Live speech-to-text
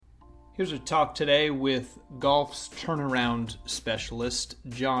Here's a talk today with golf's turnaround specialist,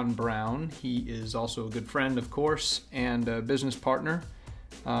 John Brown. He is also a good friend, of course, and a business partner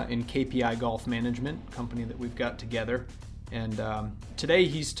in KPI Golf Management, company that we've got together. And today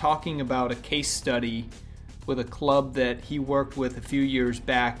he's talking about a case study with a club that he worked with a few years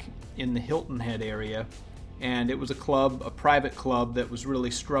back in the Hilton Head area. And it was a private club that was really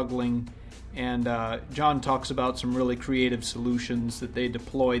struggling. And John talks about some really creative solutions that they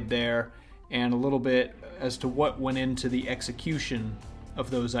deployed there and a little bit as to what went into the execution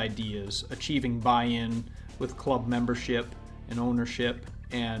of those ideas, achieving buy-in with club membership and ownership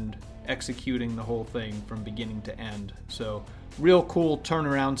and executing the whole thing from beginning to end. So real cool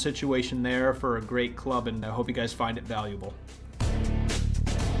turnaround situation there for a great club, and I hope you guys find it valuable.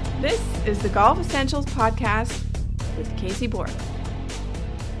 This is the Golf Essentials Podcast with Casey Borg.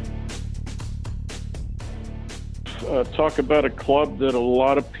 Talk about a club that a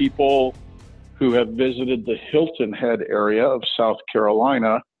lot of people who have visited the Hilton Head area of South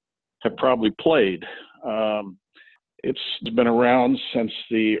Carolina have probably played. It's been around since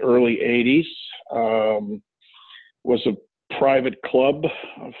the early 80s, was a private club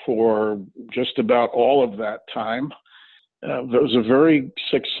for just about all of that time. It was a very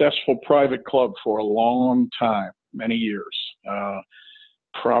successful private club for a long time, many years,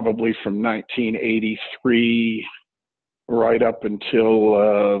 probably from 1983 right up until,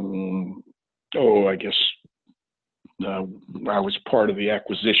 I was part of the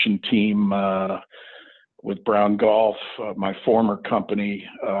acquisition team with Brown Golf, my former company,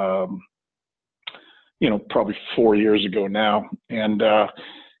 probably 4 years ago now. And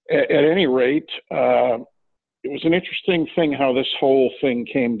at any rate, it was an interesting thing how this whole thing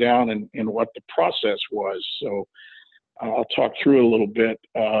came down and what the process was. So I'll talk through it a little bit.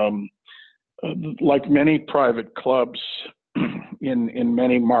 Like many private clubs in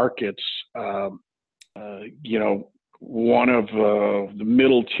many markets, one of the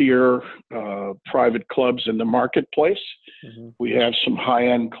middle tier private clubs in the marketplace. Mm-hmm. We have some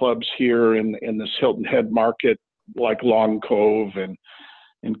high-end clubs here in this Hilton Head market, like Long Cove and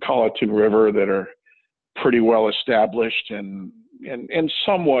Colleton River, that are pretty well established and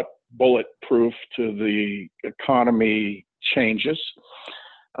somewhat bulletproof to the economy changes.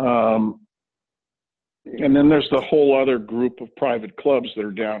 And then there's the whole other group of private clubs that are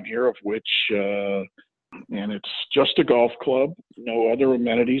down here, of which, and it's just a golf club, no other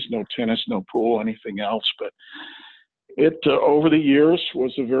amenities, no tennis, no pool, anything else. But it, over the years,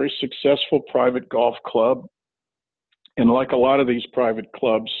 was a very successful private golf club. And like a lot of these private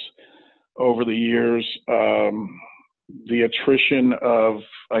clubs over the years, the attrition of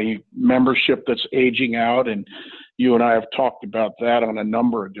a membership that's aging out, and you and I have talked about that on a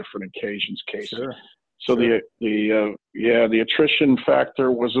number of different occasions, Casey. Sure. So sure. the attrition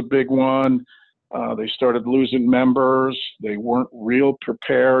factor was a big one. They started losing members. They weren't real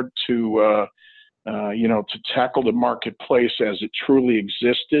prepared to tackle the marketplace as it truly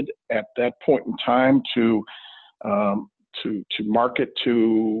existed at that point in time, to market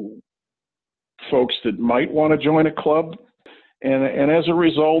to folks that might want to join a club. And as a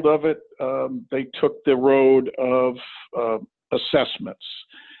result of it, they took the road of assessments,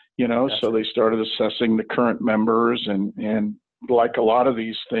 so they started assessing the current members, and like a lot of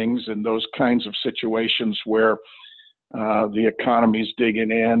these things in those kinds of situations where the economy's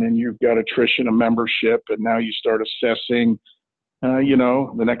digging in and you've got attrition of membership, and now you start assessing,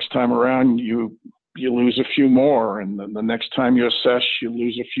 the next time around you lose a few more, and then the next time you assess, you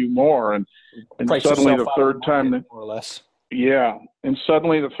lose a few more, and suddenly the third time, more or less. Yeah, and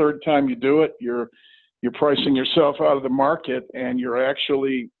suddenly the third time you do it, you're pricing yourself out of the market, and you're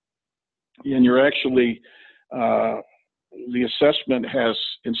actually the assessment has,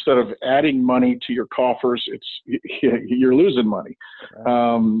 instead of adding money to your coffers, you're losing money.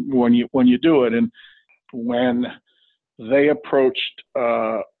 Right. when you do it. And when they approached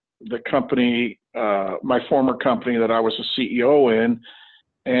the company, my former company that I was a CEO in,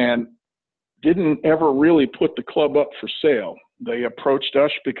 and didn't ever really put the club up for sale. They approached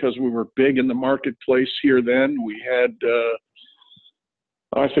us because we were big in the marketplace here then. We had,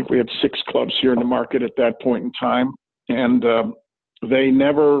 I think we had 6 clubs here in the market at that point in time. And they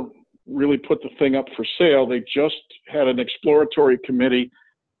never really put the thing up for sale. They just had an exploratory committee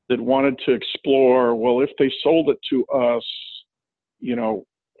that wanted to explore, well, if they sold it to us,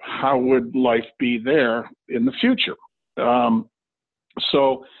 how would life be there in the future?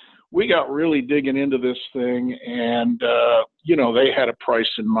 So we got really digging into this thing, and, they had a price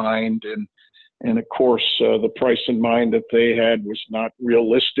in mind, and of course, the price in mind that they had was not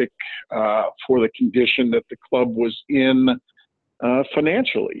realistic for the condition that the club was in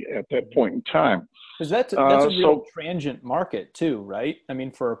financially at that point in time. Because that's a real transient market too, right? I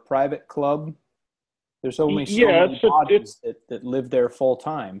mean, for a private club, there's only so many bodies that live there full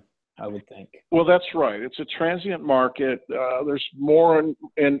time, I would think. Well, that's right. It's a transient market. There's more,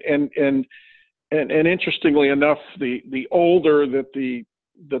 and interestingly enough, the older that the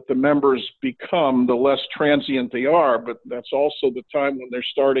members become, the less transient they are. But that's also the time when they're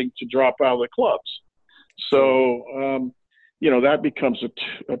starting to drop out of the clubs. So that becomes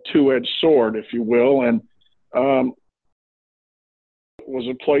a two-edged sword, if you will, and it was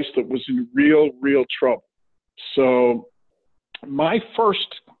a place that was in real trouble. So my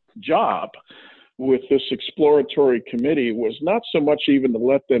first job with this exploratory committee was not so much even to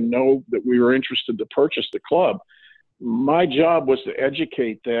let them know that we were interested to purchase the club. My job was to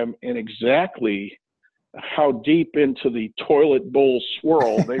educate them in exactly how deep into the toilet bowl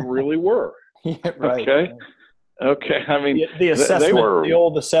swirl they really were. Yeah, right. Okay. I mean, the assessment, the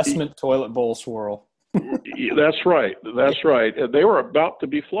old assessment toilet bowl swirl. That's right. They were about to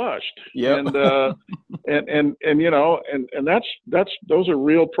be flushed. Yeah. And those are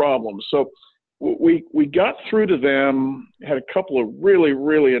real problems. So we got through to them, had a couple of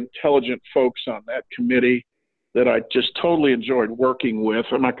really intelligent folks on that committee that I just totally enjoyed working with.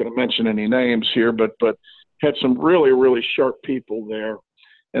 I'm not going to mention any names here, but had some really sharp people there.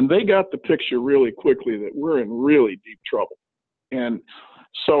 And they got the picture really quickly that we're in really deep trouble. And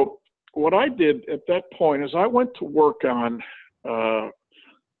so what I did at that point is I went to work on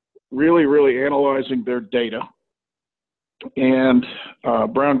really analyzing their data. And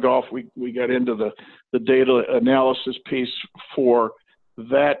Brown Golf, we got into the data analysis piece for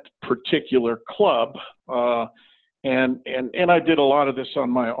that particular club. And I did a lot of this on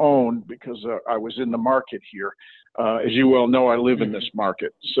my own because I was in the market here. As you well know, I live in this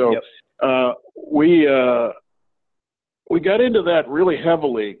market. So we got into that really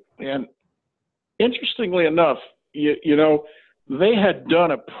heavily. And interestingly enough, they had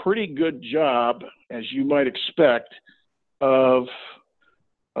done a pretty good job, as you might expect, of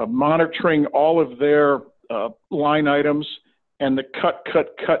monitoring all of their line items and the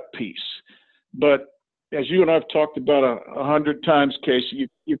cut piece. But as you and I have talked about 100 times, Casey,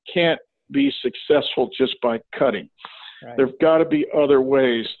 you can't be successful just by cutting. Right. There've got to be other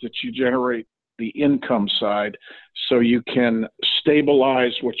ways that you generate the income side so you can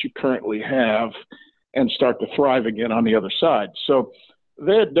stabilize what you currently have and start to thrive again on the other side. So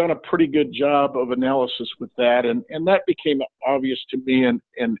they had done a pretty good job of analysis with that, and that became obvious to me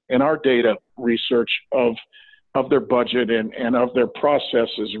in our data research of their budget and of their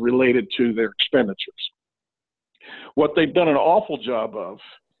processes related to their expenditures. What they've done an awful job of,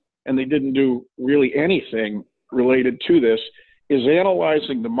 and they didn't do really anything related to this, is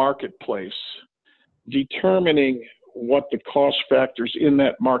analyzing the marketplace, determining what the cost factors in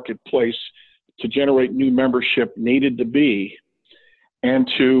that marketplace to generate new membership needed to be, and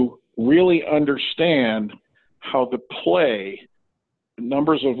to really understand how the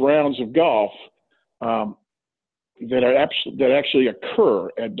numbers of rounds of golf that actually occur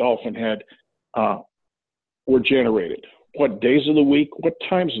at Dolphin Head were generated. What days of the week, what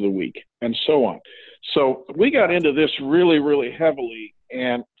times of the week, and so on. So we got into this really heavily,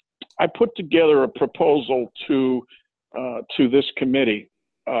 and I put together a proposal to this committee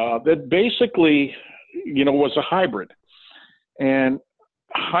that basically, was a hybrid. And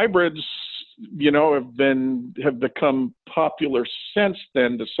hybrids, have become popular since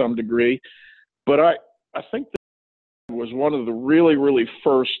then to some degree, but I think that was one of the really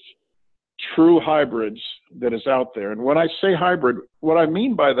first true hybrids that is out there. And when I say hybrid, what I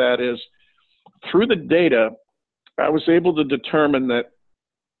mean by that is through the data, I was able to determine that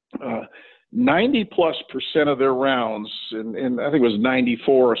 90+% of their rounds, and I think it was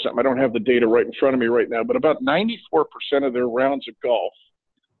 94 or something, I don't have the data right in front of me right now, but about 94% of their rounds of golf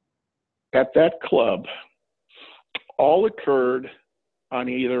at that club all occurred on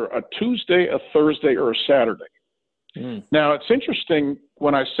either a Tuesday, a Thursday, or a Saturday. Now, it's interesting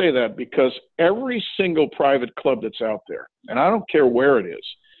when I say that because every single private club that's out there, and I don't care where it is,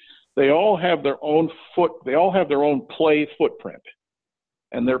 they all have their own play footprint.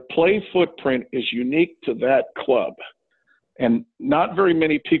 And their play footprint is unique to that club. And not very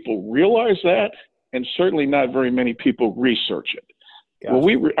many people realize that, and certainly not very many people research it. Gotcha.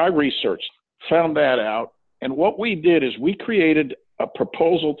 Well, I researched, found that out, and what we did is we created a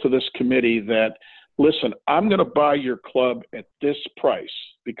proposal to this committee that, listen, I'm going to buy your club at this price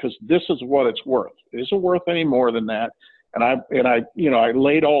because this is what it's worth. It isn't worth any more than that. And I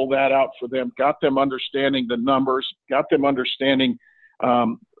laid all that out for them, got them understanding the numbers, got them understanding,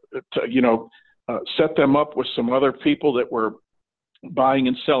 set them up with some other people that were buying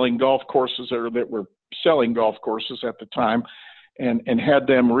and selling golf courses, or that were selling golf courses at the time, and had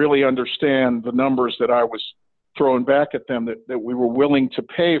them really understand the numbers that I was throwing back at them, that we were willing to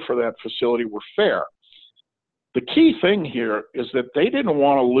pay for that facility, were fair. The key thing here is that they didn't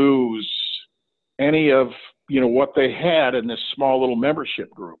want to lose any of, what they had in this small little membership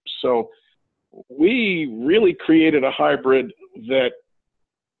group. So we really created a hybrid that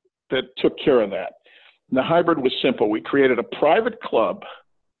took care of that. And the hybrid was simple. We created a private club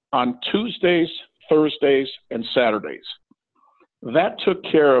on Tuesdays, Thursdays, and Saturdays. That took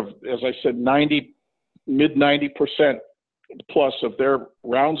care of, as I said, mid 90% plus of their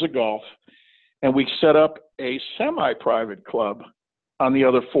rounds of golf. And we set up a semi-private club on the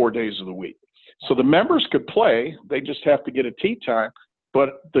other 4 days of the week. So the members could play, they just have to get a tee time,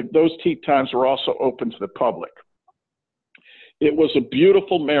 but those tee times were also open to the public. It was a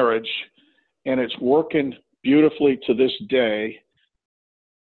beautiful marriage, and it's working beautifully to this day.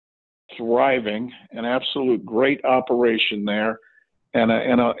 Thriving, an absolute great operation there,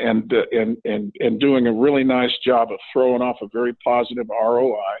 and doing a really nice job of throwing off a very positive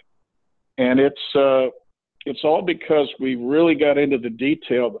ROI. And it's all because we really got into the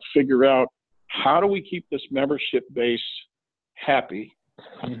detail to figure out, how do we keep this membership base happy?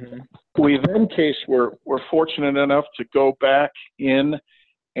 Mm-hmm. We then, Case, we're fortunate enough to go back in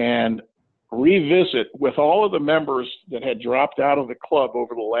and revisit with all of the members that had dropped out of the club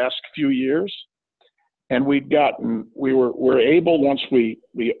over the last few years. And we were able, once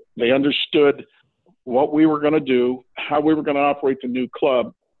they understood what we were going to do, how we were going to operate the new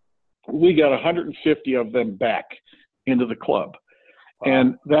club, we got 150 of them back into the club. Wow.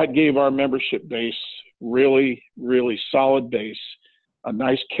 And that gave our membership base really, really solid base, a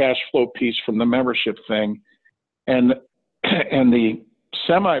nice cash flow piece from the membership thing. And the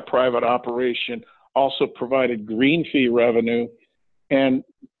semi-private operation also provided green fee revenue, and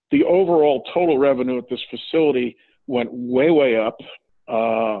the overall total revenue at this facility went way, way up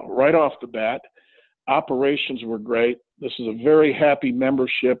right off the bat. Operations were great. This is a very happy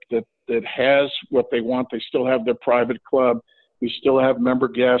membership that has what they want. They still have their private club. We still have member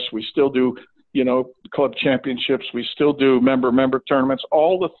guests. We still do, club championships. We still do member tournaments.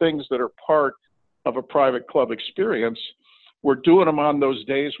 All the things that are part of a private club experience, we're doing them on those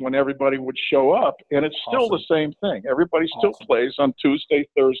days when everybody would show up, and it's still the same thing. Everybody still plays on Tuesday,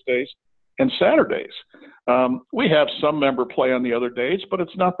 Thursdays, and Saturdays. We have some member play on the other days, but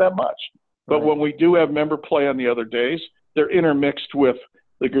it's not that much. But when we do have member play on the other days, they're intermixed with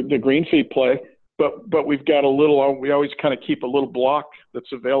the green fee play. But we've got we always kind of keep a little block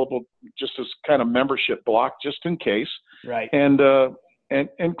that's available just as kind of membership block, just in case. Right. And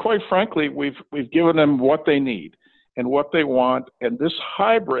quite frankly, we've given them what they need and what they want. And this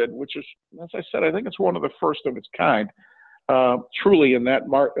hybrid, which is, as I said, I think it's one of the first of its kind, truly in that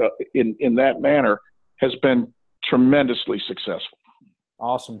in that manner, has been tremendously successful.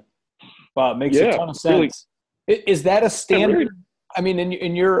 Awesome. Wow, it makes a ton of sense. Really, is that a standard? Really, I mean,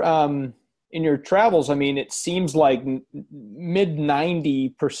 in your travels, I mean, it seems like mid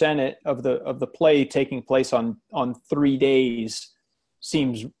 90% of the play taking place on 3 days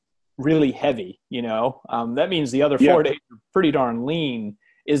seems really heavy. That means the other 4 days are pretty darn lean.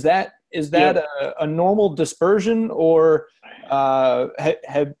 Is that a normal dispersion, or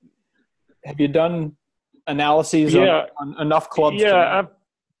have you done analyses on enough clubs? Yeah,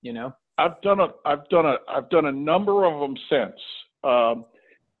 I've done a number of them since. And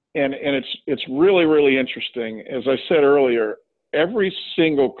it's really, really interesting. As I said earlier, every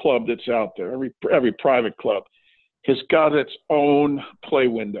single club that's out there, every private club, has got its own play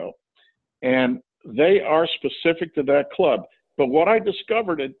window, and they are specific to that club. But what I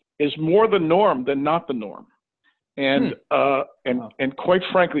discovered is more the norm than not the norm. And and quite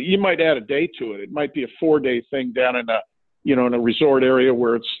frankly, you might add a day to it. It might be a 4-day thing down in a resort area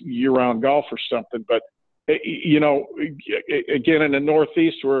where it's year-round golf or something, but again, in the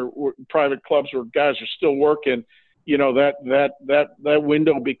Northeast, where private clubs where guys are still working, that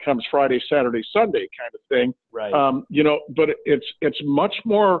window becomes Friday, Saturday, Sunday kind of thing. Right. But it's much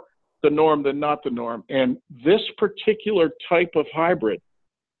more the norm than not the norm. And this particular type of hybrid,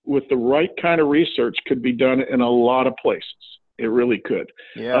 with the right kind of research, could be done in a lot of places. It really could.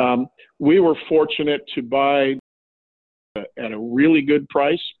 Yeah. We were fortunate to buy at a really good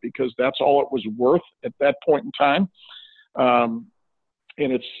price, because that's all it was worth at that point in time. And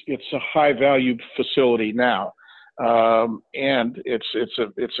it's a high value facility now. And it's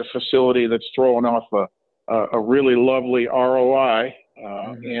a facility that's throwing off a really lovely ROI.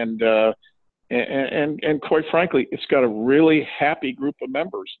 And quite frankly, it's got a really happy group of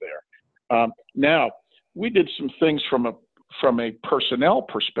members there. Now, we did some things from from a personnel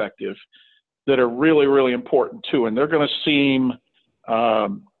perspective that are really, really important too. And they're going to seem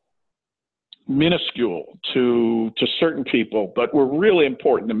minuscule to certain people, but were really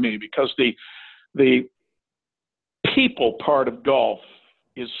important to me because the people part of golf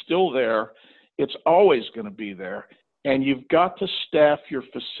is still there. It's always going to be there. And you've got to staff your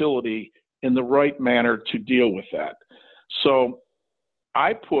facility in the right manner to deal with that. So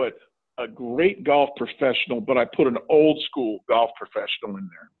I put a great golf professional, but I put an old school golf professional in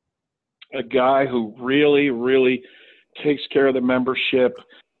there. A guy who really, really takes care of the membership,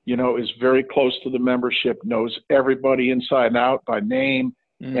 is very close to the membership, knows everybody inside and out by name,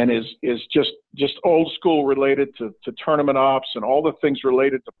 and is just old school related to tournament ops and all the things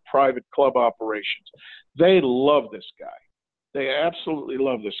related to private club operations. They love this guy. They absolutely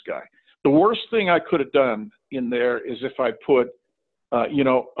love this guy. The worst thing I could have done in there is if I put,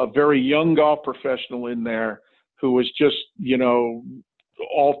 a very young golf professional in there who was just,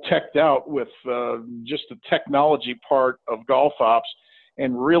 all teched out with just the technology part of golf ops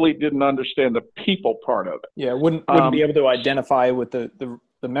and really didn't understand the people part of it. Yeah, wouldn't be able to identify with the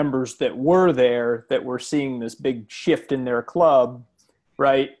members that were there that were seeing this big shift in their club,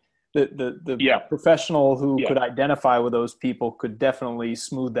 right? The professional who could identify with those people could definitely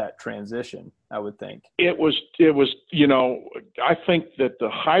smooth that transition, I would think. It was, I think that the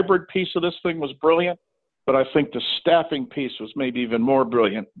hybrid piece of this thing was brilliant, but I think the staffing piece was maybe even more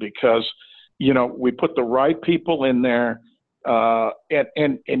brilliant because, we put the right people in there.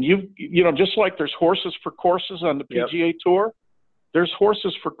 And just like there's horses for courses on the PGA Tour, there's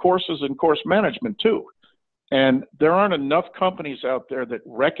horses for courses and course management too. And there aren't enough companies out there that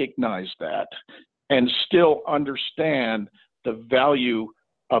recognize that and still understand the value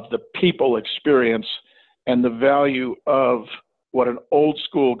of the people experience and the value of what an old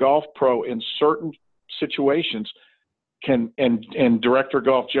school golf pro in certain situations can, and director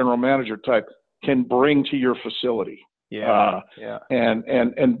golf general manager type can bring to your facility. And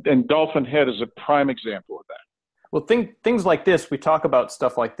Dolphin Head is a prime example of that. Well, things like this, we talk about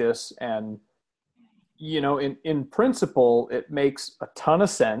stuff like this, and in principle, it makes a ton of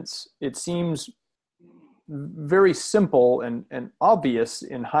sense. It seems very simple and obvious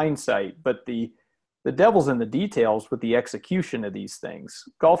in hindsight, but the devil's in the details with the execution of these things.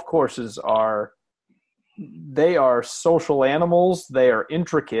 Golf courses are social animals. They are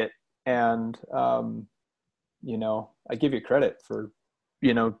intricate, and I give you credit for,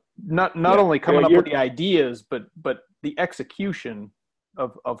 not only coming up with the ideas, but the execution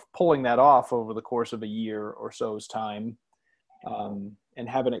of pulling that off over the course of a year or so's time, and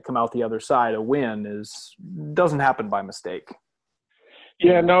having it come out the other side a win doesn't happen by mistake.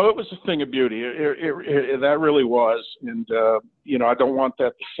 Yeah, no, it was a thing of beauty. That really was. And, I don't want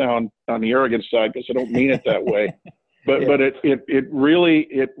that to sound on the arrogant side because I don't mean it that way. But it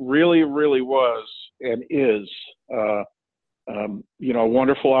really was and is, a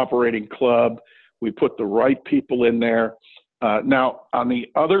wonderful operating club. We put the right people in there. Now, on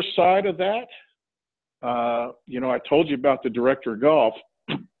the other side of that, I told you about the director of golf.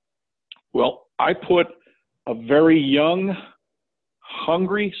 Well, I put a very young,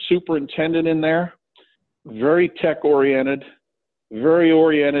 hungry superintendent in there, very tech-oriented, very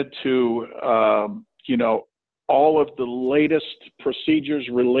oriented to, all of the latest procedures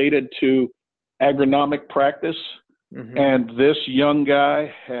related to agronomic practice. Mm-hmm. And this young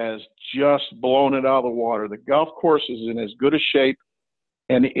guy has just blown it out of the water. The golf course is in as good a shape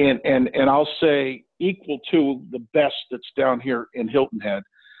and I'll say equal to the best that's down here in Hilton Head,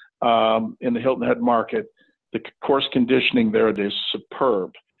 in the Hilton Head market. The course conditioning there is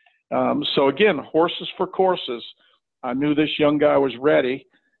superb. So again, horses for courses. I knew this young guy was ready,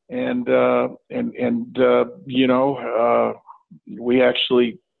 and we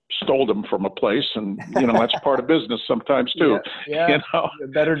actually stole them from a place, and that's part of business sometimes too. Yeah. A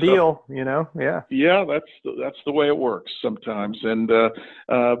better deal, Yeah, that's the way it works sometimes. And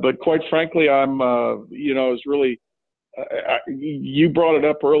but quite frankly, I'm it's really you brought it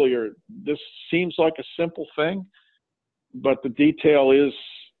up earlier. This seems like a simple thing, but the detail is,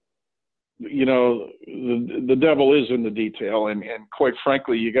 the devil is in the detail, and quite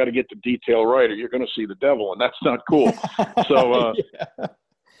frankly, you got to get the detail right, or you're going to see the devil, and that's not cool. So.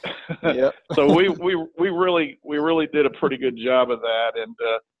 Yeah. So we really did a pretty good job of that. And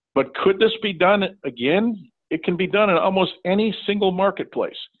but could this be done again? It can be done in almost any single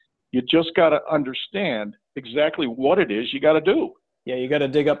marketplace. You just got to understand exactly what it is you got to do. Yeah, you got to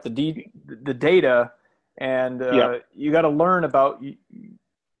dig up the data, and you got to learn about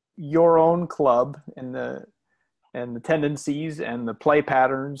your own club and and the tendencies and the play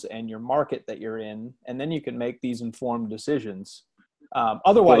patterns and your market that you're in, and then you can make these informed decisions.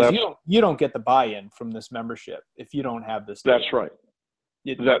 Otherwise, you don't get the buy-in from this membership if you don't have this. That's right.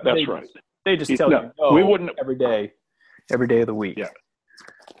 That's right. They just tell you no. We wouldn't every day of the week. Yeah,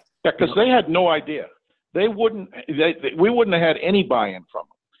 because they had no idea. We wouldn't have had any buy-in from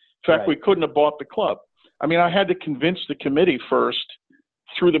them. In fact, we couldn't have bought the club. I mean, I had to convince the committee first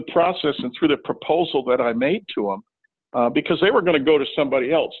through the process and through the proposal that I made to them, because they were going to go to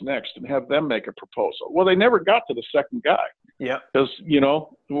somebody else next and have them make a proposal. Well, they never got to the second guy. Yeah. Because,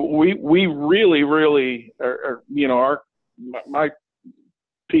 we really, my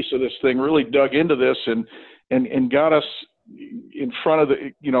piece of this thing really dug into this and got us in front of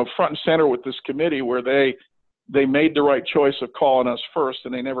front and center with this committee where they made the right choice of calling us first,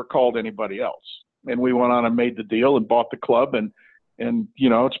 and they never called anybody else. And we went on and made the deal and bought the club, and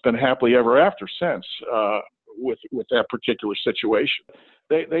it's been happily ever after since with that particular situation.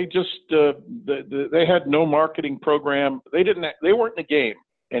 They just they had no marketing program. They weren't in the game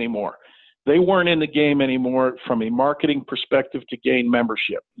anymore. They weren't in the game anymore from a marketing perspective to gain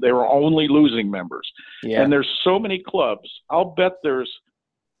membership. They were only losing members. Yeah. And there's so many clubs. I'll bet there's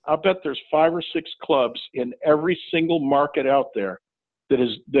 5 or 6 clubs in every single market out there that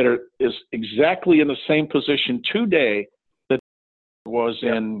is exactly in the same position today that was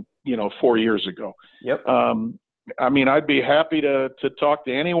in 4 years ago. Yep. I mean, I'd be happy to talk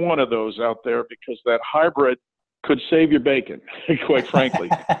to any one of those out there, because that hybrid could save your bacon, quite frankly.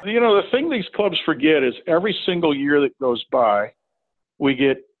 The thing these clubs forget is every single year that goes by, we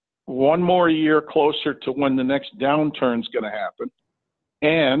get one more year closer to when the next downturn's going to happen,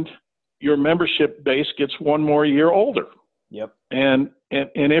 and your membership base gets one more year older. Yep. And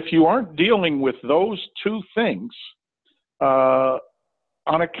if you aren't dealing with those two things on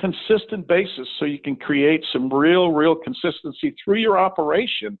a consistent basis, so you can create some real consistency through your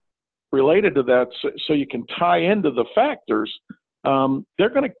operation related to that, so you can tie into the factors, they're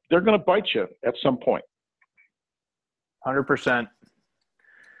gonna bite you at some point. 100%.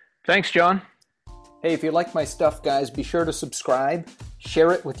 Thanks, John. Hey, if you like my stuff, guys, be sure to subscribe,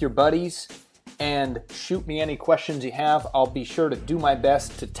 share it with your buddies, and shoot me any questions you have. I'll be sure to do my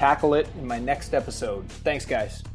best to tackle it in my next episode. Thanks, guys.